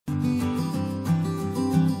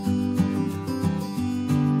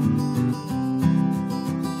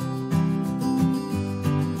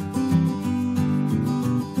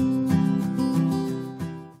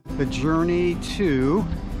journey to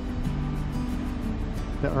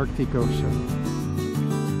the Arctic Ocean.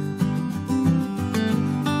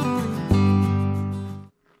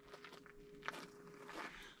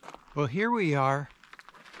 Well, here we are.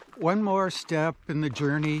 One more step in the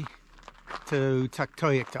journey to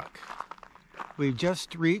Tuktoyaktuk. We've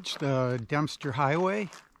just reached the Dempster Highway,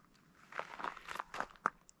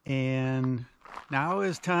 and now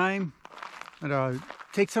is time to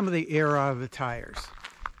take some of the air out of the tires.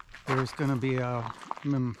 There's going to be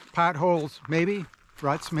potholes, maybe,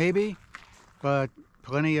 ruts, maybe, but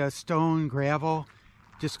plenty of stone, gravel.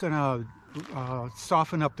 Just going to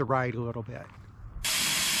soften up the ride a little bit.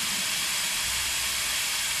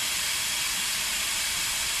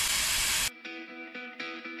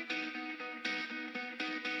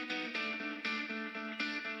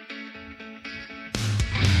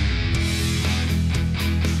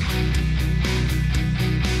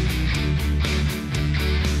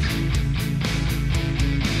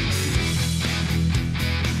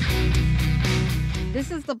 This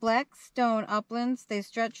is the Blackstone uplands. They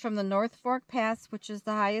stretch from the North Fork Pass, which is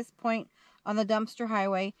the highest point on the Dempster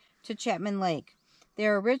Highway, to Chapman Lake. They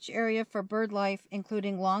are a rich area for bird life,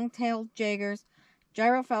 including long-tailed jaegers,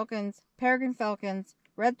 gyrofalcons, peregrine falcons,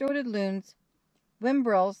 red-throated loons,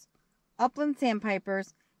 whimbrels, upland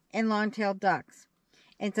sandpipers, and long-tailed ducks.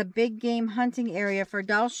 And it's a big game hunting area for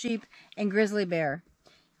Dall sheep and grizzly bear.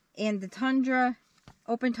 And the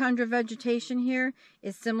open tundra vegetation here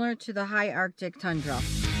is similar to the high Arctic tundra.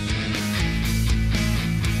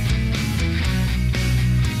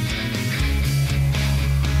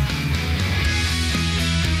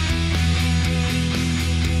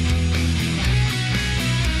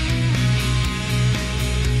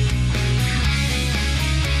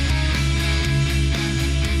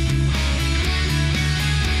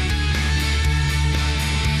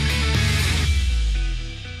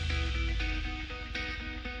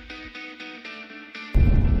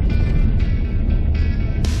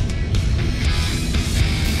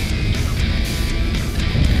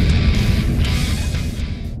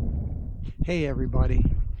 Hey everybody,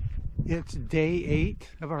 it's day 8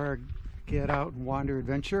 of our Get Out and Wander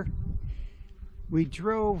adventure. We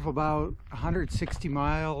drove about 160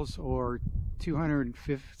 miles or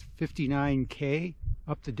 259K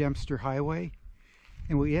up the Dempster Highway,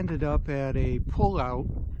 and we ended up at a pull-out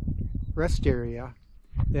rest area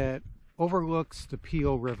that overlooks the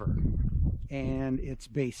Peel River and its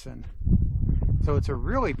basin. So it's a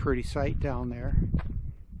really pretty sight down there.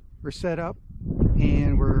 We're set up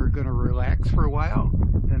and we're going to relax for a while,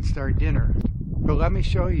 then start dinner. But let me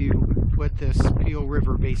show you what this Peel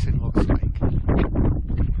River basin looks like.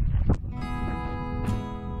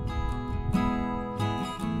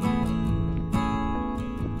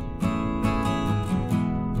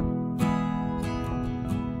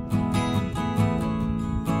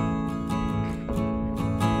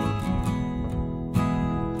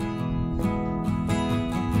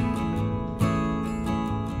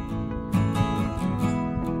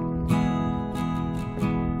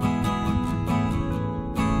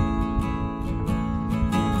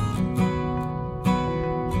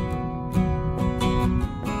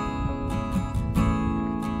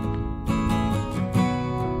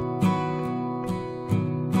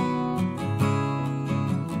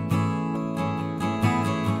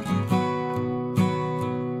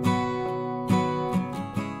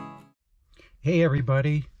 Hey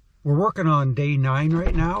everybody, we're working on day 9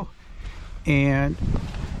 right now, and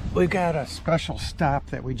we've got a special stop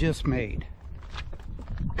that we just made.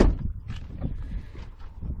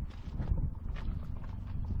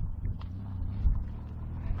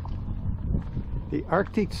 The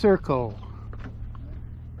Arctic Circle,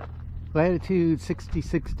 latitude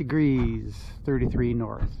 66 degrees, 33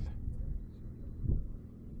 north.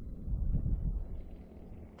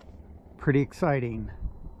 Pretty exciting.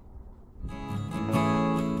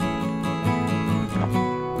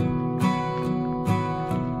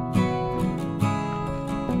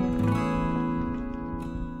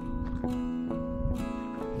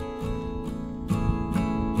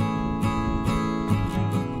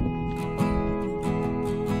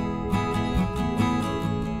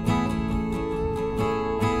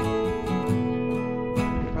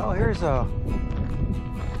 Well, here's a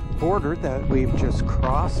border that we've just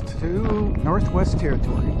crossed to Northwest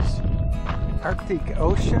Territories. Arctic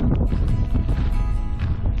Ocean,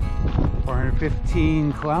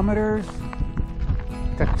 415 kilometers.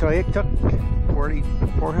 Tuktoyaktuk,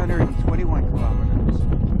 421 kilometers.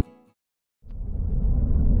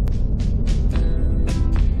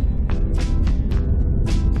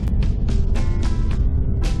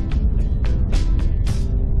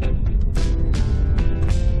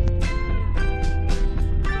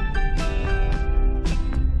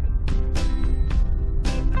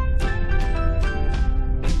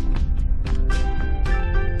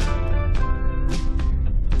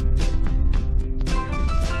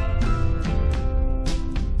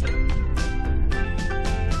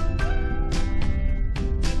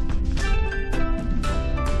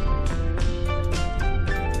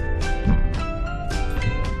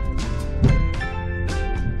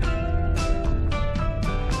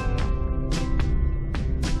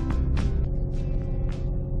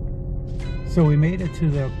 So we made it to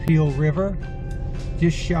the Peel River,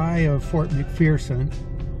 just shy of Fort McPherson.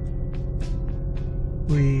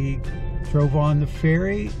 We drove on the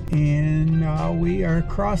ferry and now we are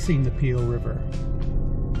crossing the Peel River.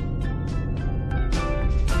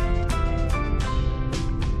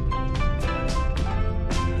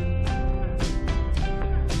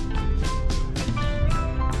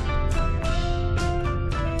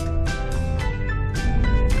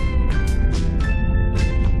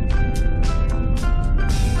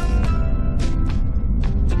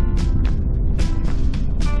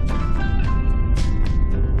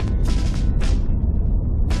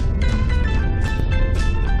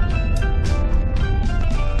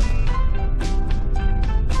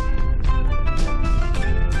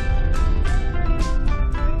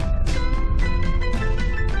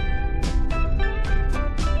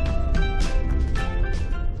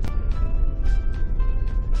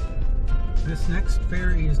 This next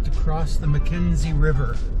ferry is to cross the MacKenzie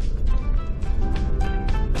River.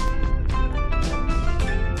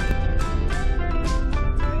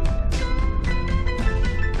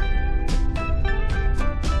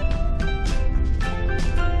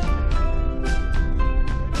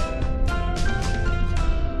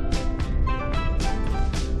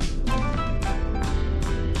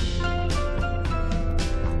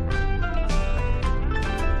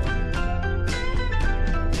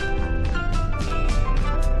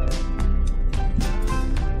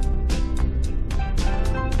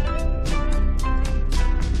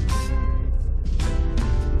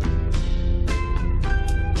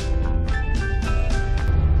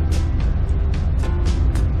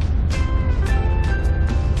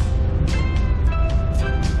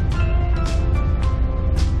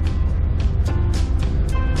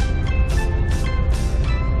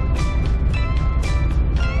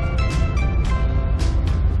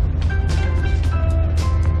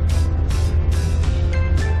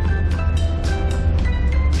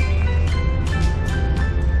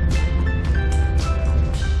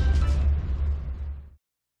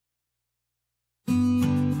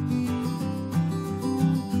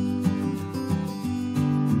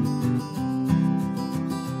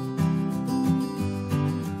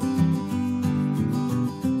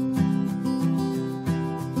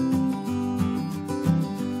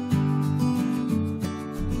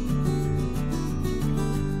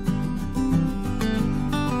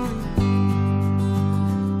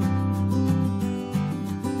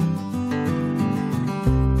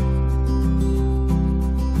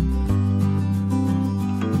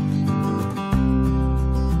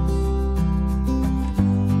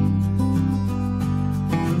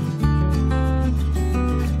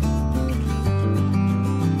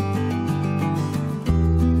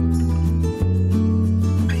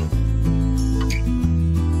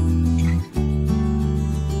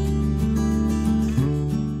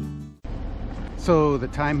 So the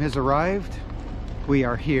time has arrived. We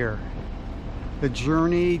are here. The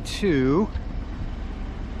journey to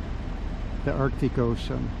the Arctic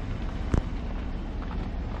Ocean.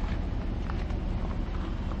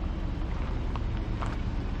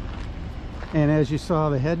 And as you saw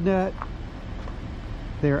the head net,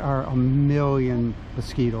 there are a million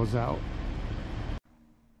mosquitoes out.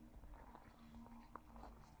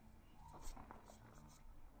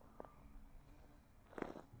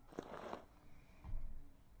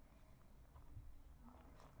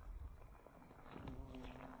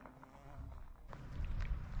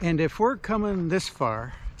 And if we're coming this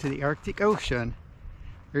far to the Arctic Ocean,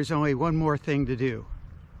 there's only one more thing to do.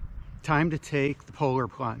 Time to take the polar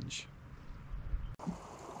plunge.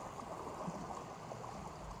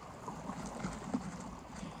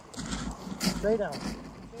 Straight out.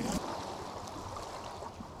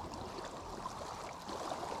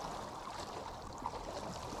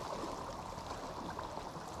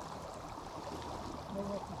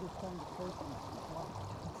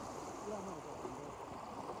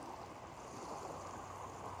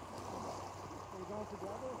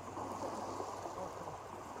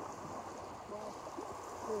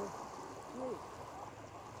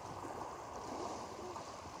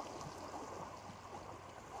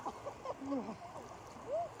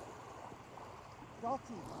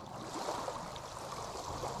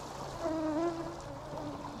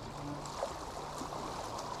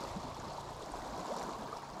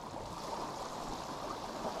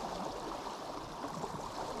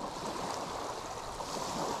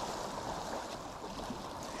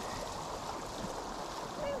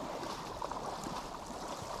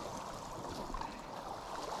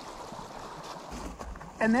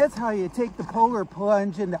 And that's how you take the polar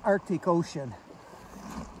plunge in the Arctic Ocean.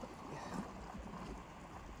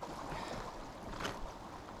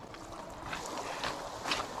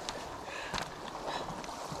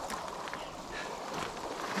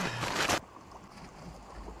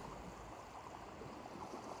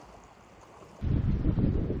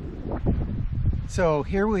 So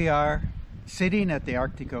here we are sitting at the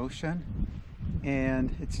Arctic Ocean,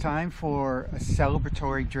 and it's time for a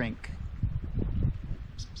celebratory drink.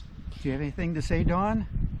 Do you have anything to say, Dawn?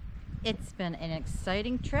 It's been an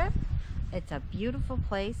exciting trip. It's a beautiful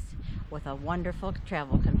place with a wonderful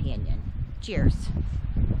travel companion. Cheers.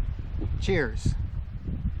 Cheers.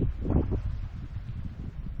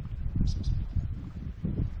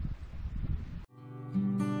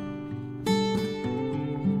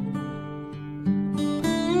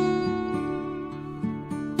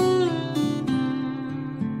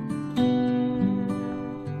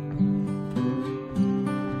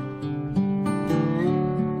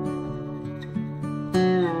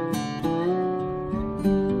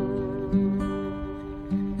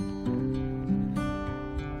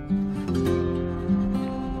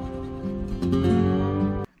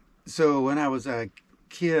 So when I was a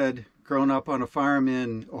kid growing up on a farm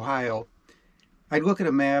in Ohio, I'd look at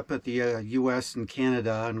a map at the US and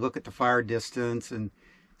Canada and look at the far distance and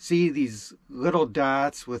see these little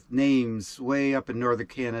dots with names way up in northern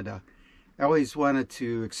Canada. I always wanted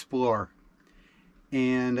to explore,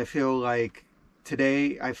 and I feel like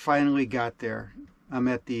today I finally got there. I'm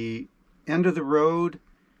at the end of the road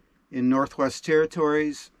in Northwest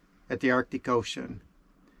Territories at the Arctic Ocean.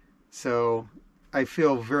 So I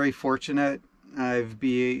feel very fortunate. I've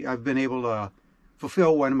been able to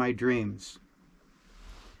fulfill one of my dreams.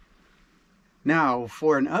 Now,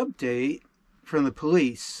 for an update from the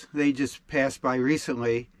police, they just passed by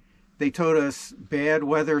recently. They told us bad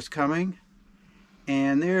weather's coming,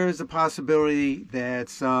 and there's a possibility that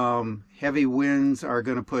some heavy winds are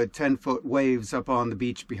going to put 10-foot waves up on the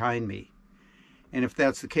beach behind me. And if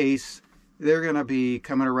that's the case, they're going to be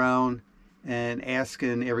coming around and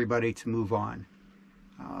asking everybody to move on.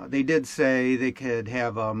 They did say they could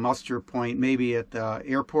have a muster point maybe at the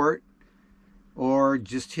airport, or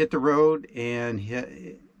just hit the road and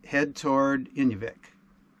head toward Inuvik.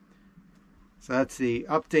 So that's the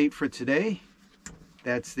update for today.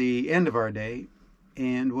 That's the end of our day,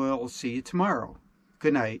 and we'll see you tomorrow.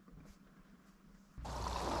 Good night.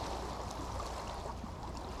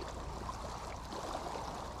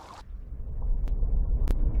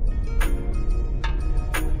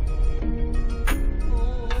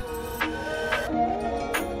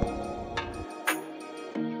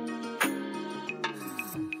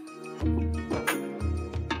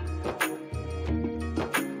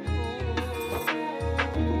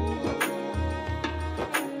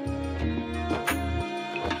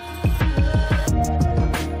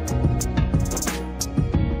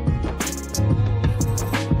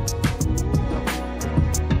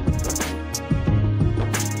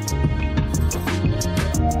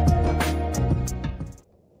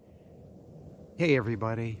 Hey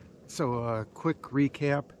everybody, so a quick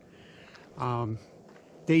recap.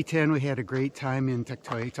 Day 10 we had a great time in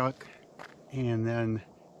Tuktoyaktuk, and then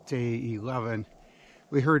day 11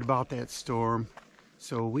 we heard about that storm,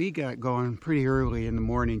 so we got going pretty early in the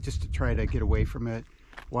morning just to try to get away from it.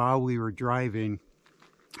 While we were driving,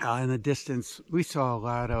 in the distance we saw a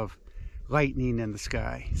lot of lightning in the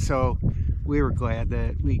sky, so we were glad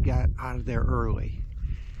that we got out of there early.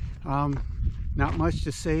 Not much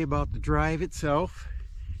to say about the drive itself.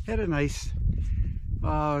 Had a nice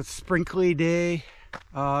sprinkly day.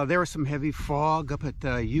 There was some heavy fog up at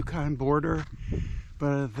the Yukon border, but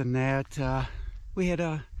other than that, we had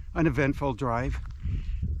an uneventful drive.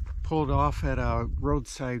 Pulled off at a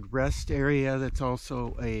roadside rest area that's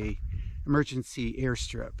also a emergency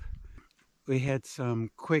airstrip. We had some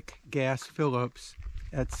quick gas fill-ups.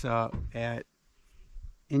 That's at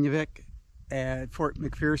Inuvik, at Fort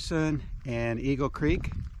McPherson and Eagle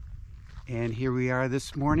Creek, and here we are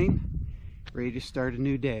this morning, ready to start a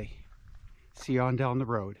new day. See you on down the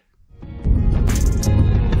road.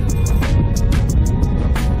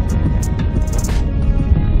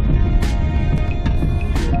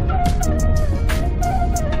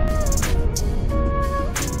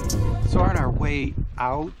 So on our way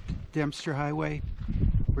out Dempster Highway,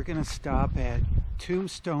 we're going to stop at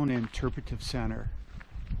Tombstone Interpretive Center.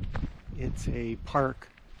 It's a park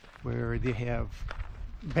where they have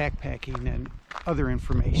backpacking and other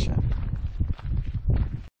information.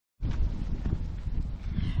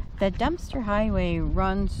 The Dempster Highway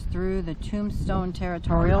runs through the Tombstone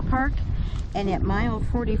Territorial Park, and at mile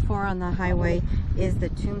 44 on the highway is the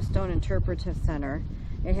Tombstone Interpretive Center.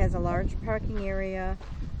 It has a large parking area,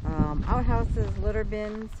 outhouses, litter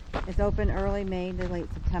bins. It's open early May to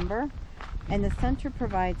late September. And the center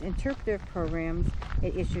provides interpretive programs.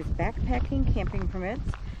 It issues backpacking, camping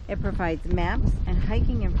permits. It provides maps and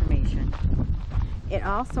hiking information. It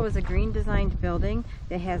also is a green designed building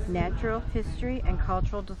that has natural history and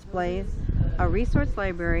cultural displays a resource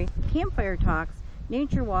library, campfire talks,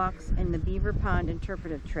 nature walks, and the Beaver Pond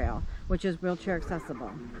Interpretive Trail, which is wheelchair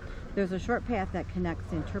accessible. There's a short path that connects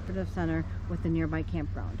the Interpretive Center with the nearby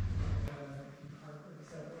campground.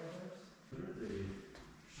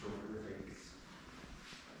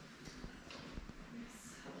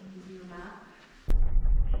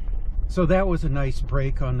 So that was a nice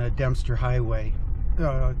break on the Dempster Highway.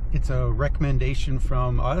 It's a recommendation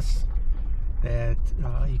from us that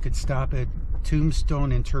you could stop at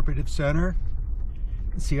Tombstone Interpretive Center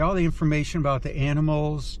and see all the information about the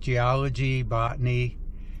animals, geology, botany,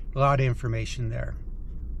 a lot of information there.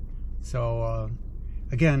 So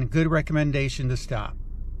again, good recommendation to stop.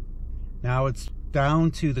 Now it's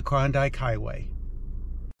down to the Klondike Highway.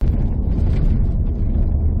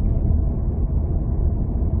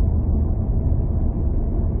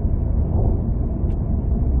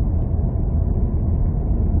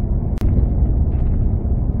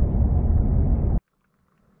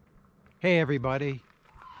 Hey everybody,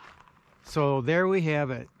 so there we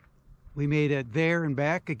have it. We made it there and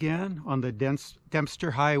back again on the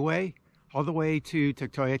Dempster Highway all the way to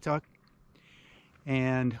Tuktoyaktuk,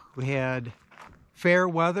 and we had fair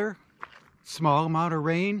weather, small amount of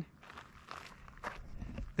rain.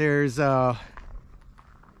 There's a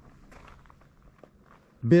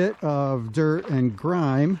bit of dirt and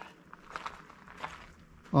grime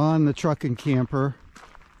on the truck and camper,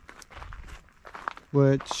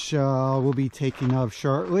 which we'll be taking off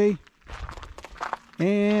shortly.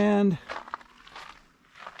 And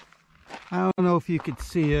I don't know if you could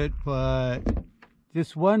see it, but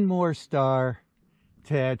just one more star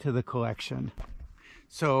to add to the collection.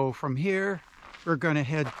 So from here, we're going to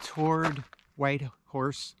head toward White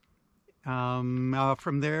Horse.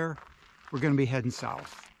 From there, we're going to be heading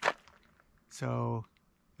south. So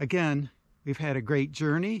again, we've had a great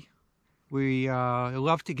journey. We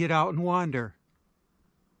love to get out and wander.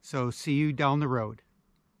 So see you down the road.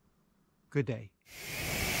 Good day.